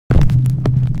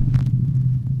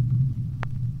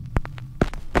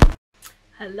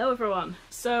Hello everyone!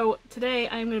 So today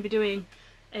I'm going to be doing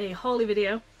a hauly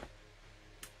video,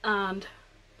 and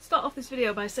start off this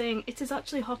video by saying it is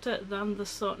actually hotter than the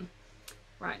sun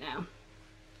right now.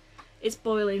 It's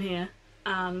boiling here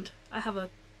and I have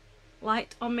a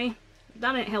light on me.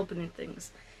 That ain't helping in things.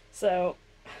 So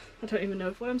I don't even know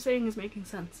if what I'm saying is making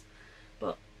sense,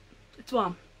 but it's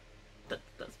warm.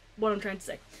 That's what I'm trying to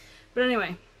say. But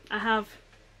anyway, I have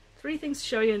 3 things to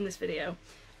show you in this video.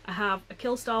 I have a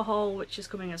Killstar haul which is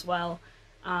coming as well,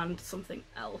 and something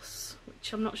else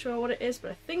which I'm not sure what it is, but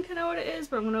I think I know what it is,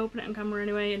 but I'm going to open it on camera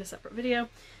anyway in a separate video.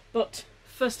 But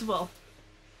first of all,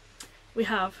 we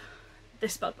have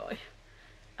this bad boy.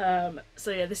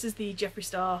 So yeah, this is the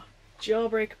Jeffree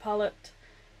Jawbreaker palette,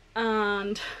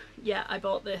 and yeah, I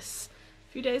bought this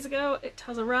a few days ago. It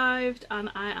has arrived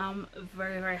and I am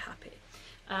very, very happy.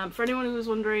 For anyone who was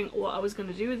wondering what I was going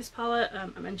to do with this palette,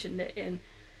 I mentioned it in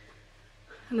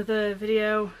another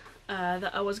video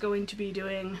that I was going to be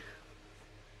doing,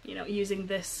 you know, using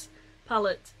this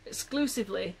palette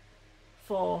exclusively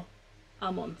for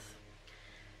a month.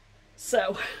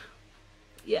 So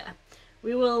yeah,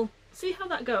 we will see how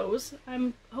that goes.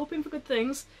 I'm hoping for good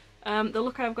things. The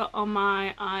look I've got on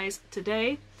my eyes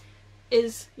today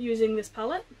is using this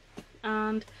palette,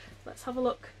 and let's have a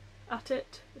look at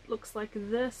it. It looks like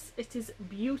this. It is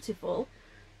beautiful.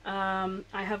 I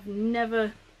have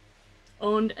never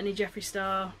owned any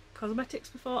Jeffree cosmetics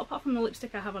before, apart from the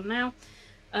lipstick I have on now,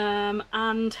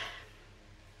 and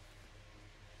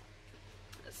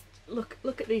look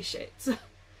at these shades.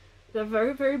 They're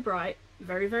very, very bright,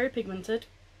 very, very pigmented.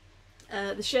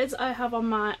 The shades I have on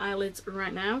my eyelids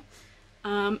right now,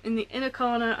 in the inner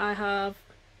corner I have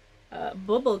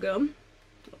Bubblegum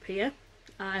up here,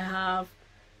 I have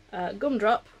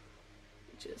Gumdrop,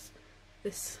 which is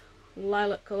this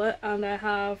lilac colour, and I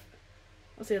have,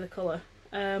 what's the other colour?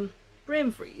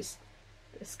 Brain Freeze,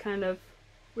 this kind of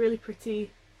really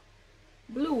pretty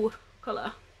blue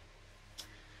colour.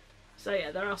 So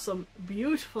yeah, there are some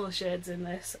beautiful shades in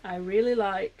this. I really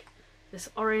like this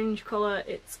orange colour,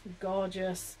 it's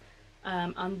gorgeous,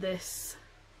 and this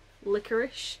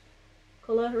licorice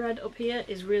colour red up here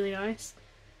is really nice,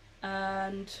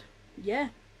 and yeah,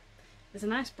 there's a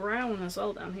nice brown as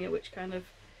well down here, which kind of,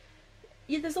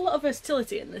 yeah, there's a lot of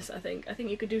versatility in this. I think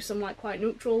you could do some like quite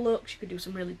neutral looks, you could do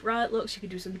some really bright looks, you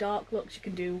could do some dark looks, you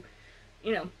can do,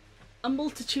 you know, a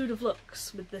multitude of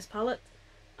looks with this palette,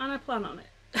 and I plan on it.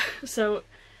 So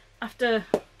after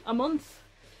a month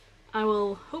I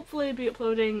will hopefully be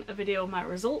uploading a video of my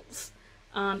results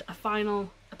and a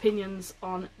final opinions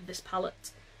on this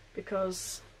palette,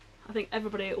 because I think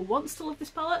everybody wants to love this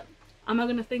palette. Am I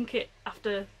going to think it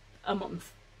after a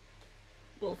month?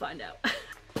 We'll find out.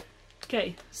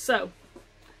 Okay, so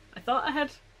I thought I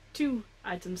had 2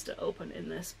 items to open in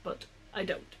this, but I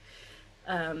don't.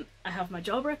 I have my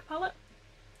Jawbreaker palette,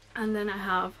 and then I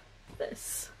have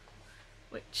this,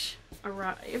 which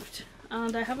arrived,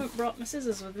 and I haven't brought my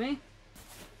scissors with me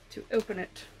to open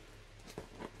it.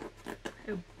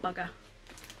 Oh bugger.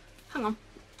 Hang on.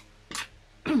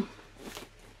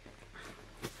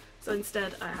 So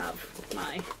instead I have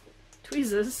my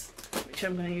tweezers, which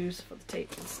I'm going to use for the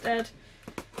tape instead.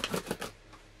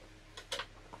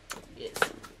 Yes.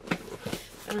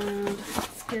 And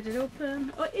let's get it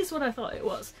open. Oh, it is what I thought it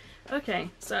was. Okay,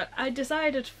 so I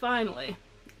decided finally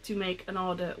to make an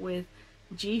order with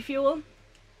G Fuel.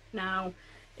 Now,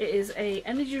 it is a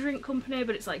energy drink company,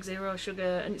 but it's like 0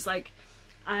 sugar, and it's like,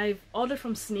 I've ordered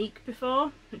from Sneak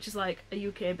before, which is like a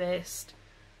UK based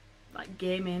like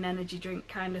gaming energy drink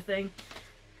kind of thing.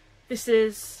 This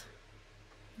is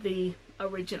the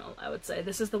original, I would say.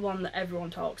 This is the one that everyone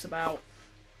talks about,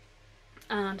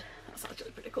 and that's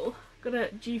actually pretty cool. Got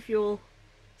a G Fuel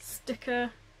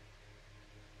sticker,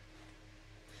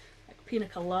 like pina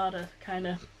colada kind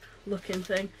of looking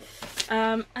thing,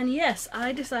 and yes,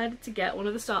 I decided to get one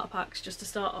of the starter packs just to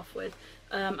start off with.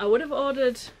 I would have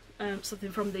ordered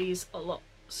something from these a lot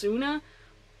sooner,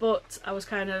 but I was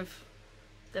kind of,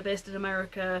 they're based in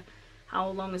America, how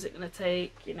long is it going to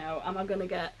take, you know, am I going to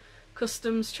get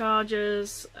customs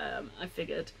charges? I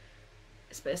figured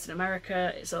it's based in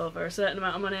America, it's over a certain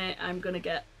amount of money, I'm going to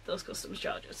get those customs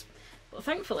charges. But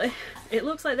thankfully, it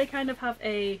looks like they kind of have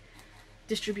a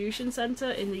distribution centre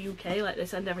in the UK, like they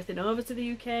send everything over to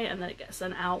the UK and then it gets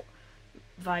sent out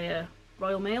via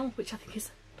Royal Mail, which I think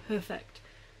is perfect.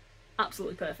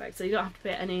 Absolutely perfect. So you don't have to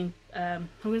pay any, I'm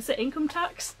going to say income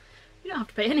tax. You don't have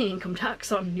to pay any income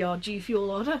tax on your G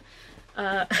Fuel order.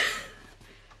 You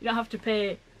don't have to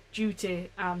pay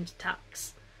duty and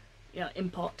tax, you know,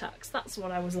 import tax. That's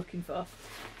what I was looking for.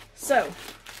 So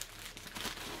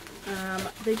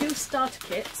They do starter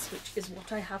kits, which is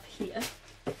what I have here.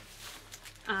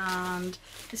 and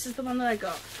this is the one that I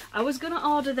got. I was gonna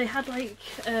order, they had like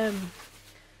a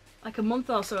month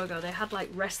or so ago, they had like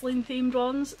wrestling themed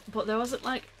ones, but there wasn't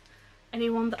like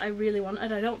anyone that I really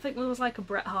wanted. I don't think there was like a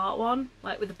Bret Hart one,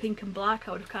 like with the pink and black.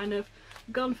 I would have kind of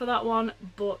gone for that one,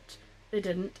 but they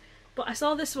didn't. But I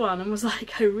saw this one and was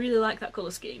like, I really like that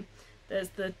colour scheme. There's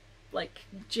the like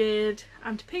jade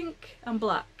and pink and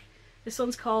black. This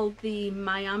one's called the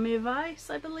Miami Vice,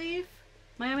 I believe.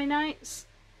 Miami Nights?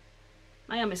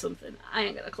 Miami something. I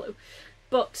ain't got a clue.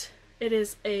 But it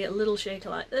is a little shaker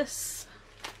like this.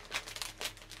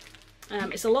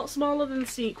 It's a lot smaller than the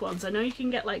Sneak ones. I know you can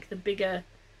get like the bigger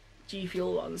G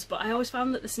Fuel ones, but I always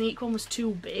found that the Sneak one was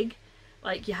too big.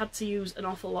 Like you had to use an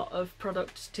awful lot of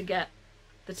product to get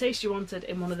the taste you wanted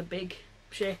in one of the big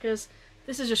shakers.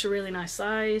 This is just a really nice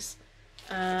size.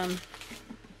 It's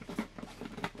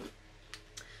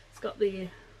got the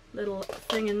little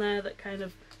thing in there that kind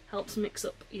of helps mix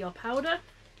up your powder.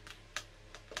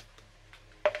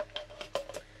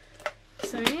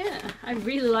 So yeah, I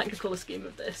really like the colour scheme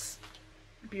of this.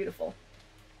 Beautiful.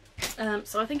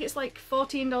 So I think it's like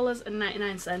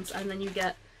 $14.99, and then you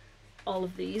get all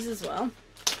of these as well.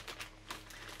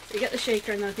 So you get the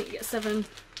shaker, and then I think you get 7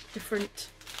 different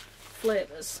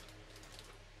flavours.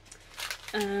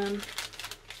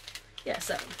 Yeah,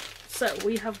 7. So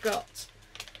we have got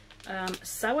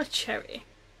sour cherry.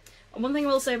 And one thing I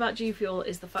will say about G Fuel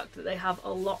is the fact that they have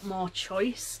a lot more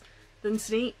choice than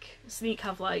Sneak. Sneak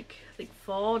have like, I think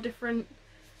 4 different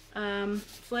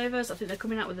flavours. I think they're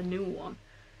coming out with a new one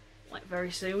like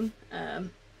very soon.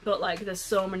 But like there's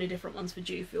so many different ones for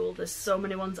G Fuel. There's so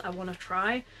many ones I want to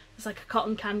try. There's like a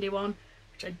cotton candy one,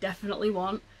 which I definitely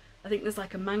want. I think there's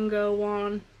like a mango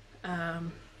one.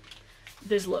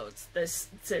 There's loads. There's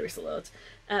seriously loads.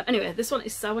 Anyway, this one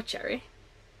is sour cherry.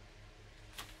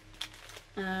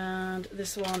 And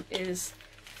this one is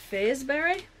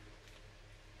Fazeberry,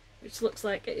 which looks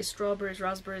like it is strawberries,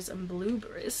 raspberries and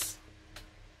blueberries.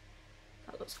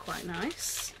 That looks quite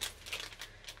nice.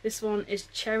 This one is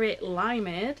cherry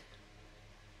limeade.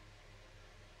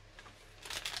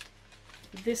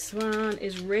 This one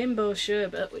is rainbow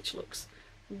sherbet, which looks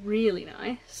really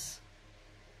nice.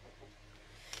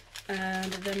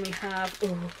 And then we have,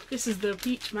 oh, this is the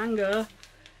peach mango.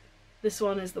 This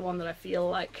one is the one that I feel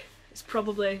like it's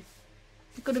probably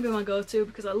going to be my go-to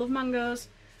because I love mangoes.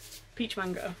 Peach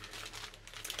mango.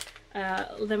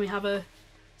 Then we have a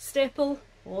staple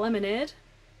lemonade.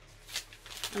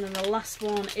 And then the last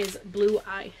one is blue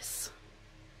ice.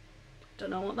 Don't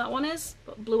know what that one is,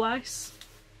 but blue ice.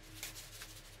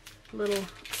 Little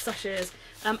sachets.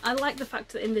 I like the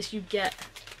fact that in this you get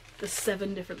the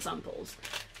 7 different samples.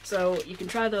 So you can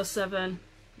try those 7,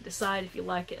 decide if you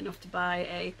like it enough to buy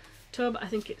a tub. I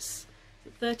think it's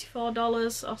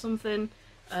 $34 or something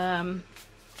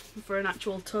for an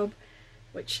actual tub,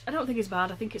 which I don't think is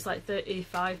bad. I think it's like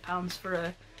 £35 for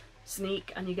a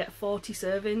Sneak, and you get 40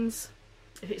 servings.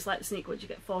 If it's like the Sneak ones, you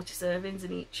get 40 servings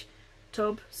in each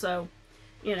tub. So,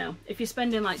 you know, if you're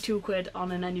spending like £2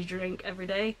 on an energy drink every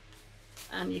day,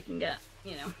 and you can get,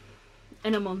 you know,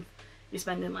 in a month you're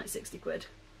spending like 60 quid,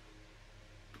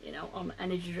 you know, on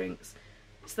energy drinks.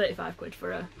 It's 35 quid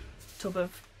for a tub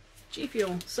of G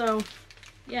Fuel. So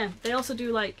yeah, they also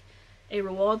do like a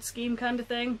reward scheme kind of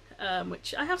thing,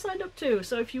 which I have signed up to.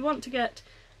 So if you want to get,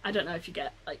 I don't know if you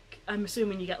get like, I'm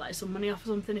assuming you get like some money off or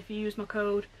something if you use my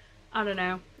code. I don't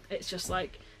know. It's just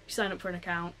like you sign up for an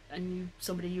account and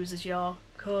somebody uses your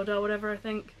code or whatever, I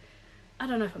think. I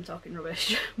don't know if I'm talking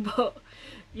rubbish, but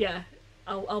yeah,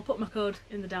 I'll put my code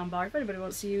in the down bar if anybody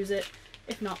wants to use it.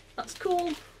 If not, that's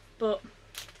cool. But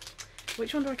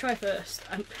which one do I try first?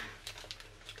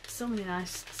 So many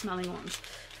nice smelling ones.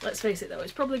 Let's face it though,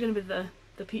 it's probably going to be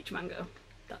the peach mango.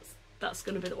 That's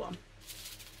going to be the one.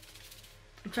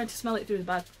 I'm trying to smell it through the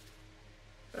bag,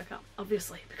 but I can't,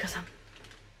 obviously, because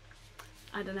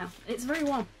I don't know. It's very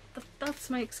warm. That's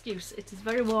my excuse. It is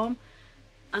very warm,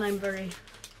 and I'm very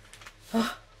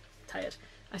tired.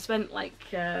 I spent like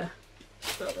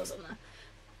throw those on there.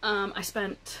 I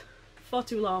spent far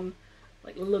too long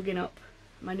like lugging up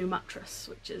my new mattress,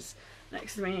 which is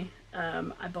next to me.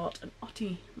 I bought an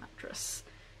Otti mattress,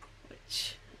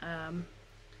 which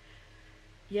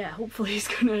yeah, hopefully is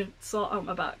gonna sort out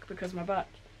my back, because my back,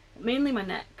 mainly my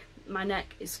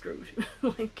neck is screwed.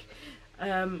 like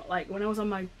when I was on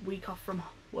my week off from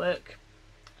work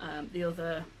the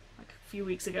other, like a few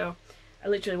weeks ago, I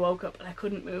literally woke up and I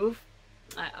couldn't move.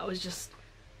 I was just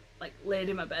like laid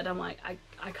in my bed. I'm like,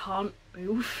 I can't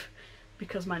move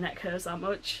because my neck hurts that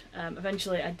much.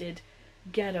 Eventually I did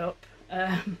get up.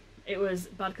 It was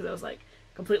bad because I was like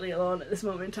completely alone at this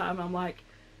moment in time. I'm like,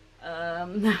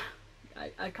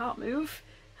 I can't move.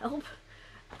 help.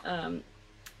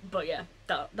 But yeah,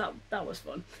 that was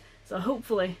fun. So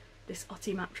hopefully this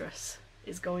Otti mattress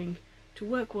is going to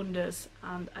work wonders,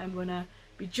 and I'm gonna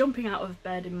be jumping out of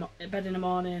bed in the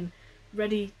morning,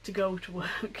 ready to go to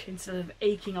work instead of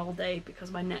aching all day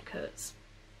because my neck hurts.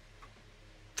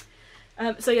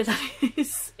 So yeah, that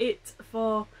is it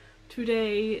for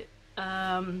today.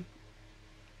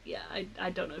 Yeah, I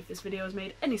don't know if this video has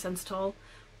made any sense at all,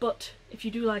 but if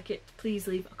you do like it, please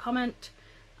leave a comment.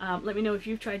 Let me know if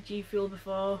you've tried G Fuel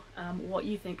before, what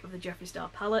you think of the Jeffree Star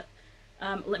palette.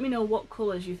 Let me know what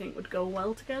colours you think would go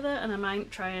well together, and I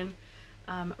might try and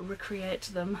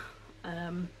recreate them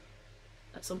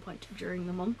at some point during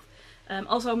the month.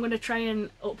 Also, I'm going to try and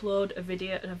upload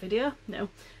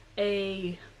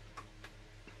a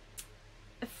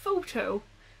photo,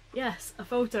 yes, a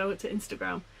photo to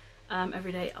Instagram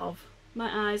every day of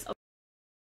my eyes.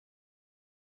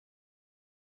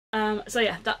 So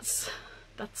yeah, that's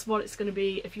what it's going to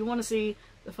be. If you want to see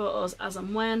the photos as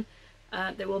and when,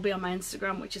 they will be on my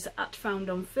Instagram, which is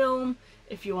 @foundonfilm,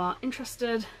 if you are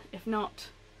interested. If not,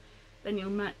 then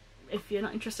if you're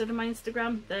not interested in my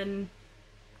Instagram, then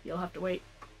you'll have to wait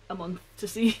a month to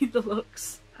see the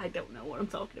looks. I don't know what I'm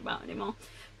talking about anymore.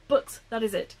 But that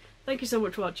is it. Thank you so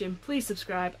much for watching. Please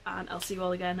subscribe, and I'll see you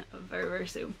all again very, very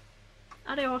soon.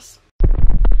 Adios!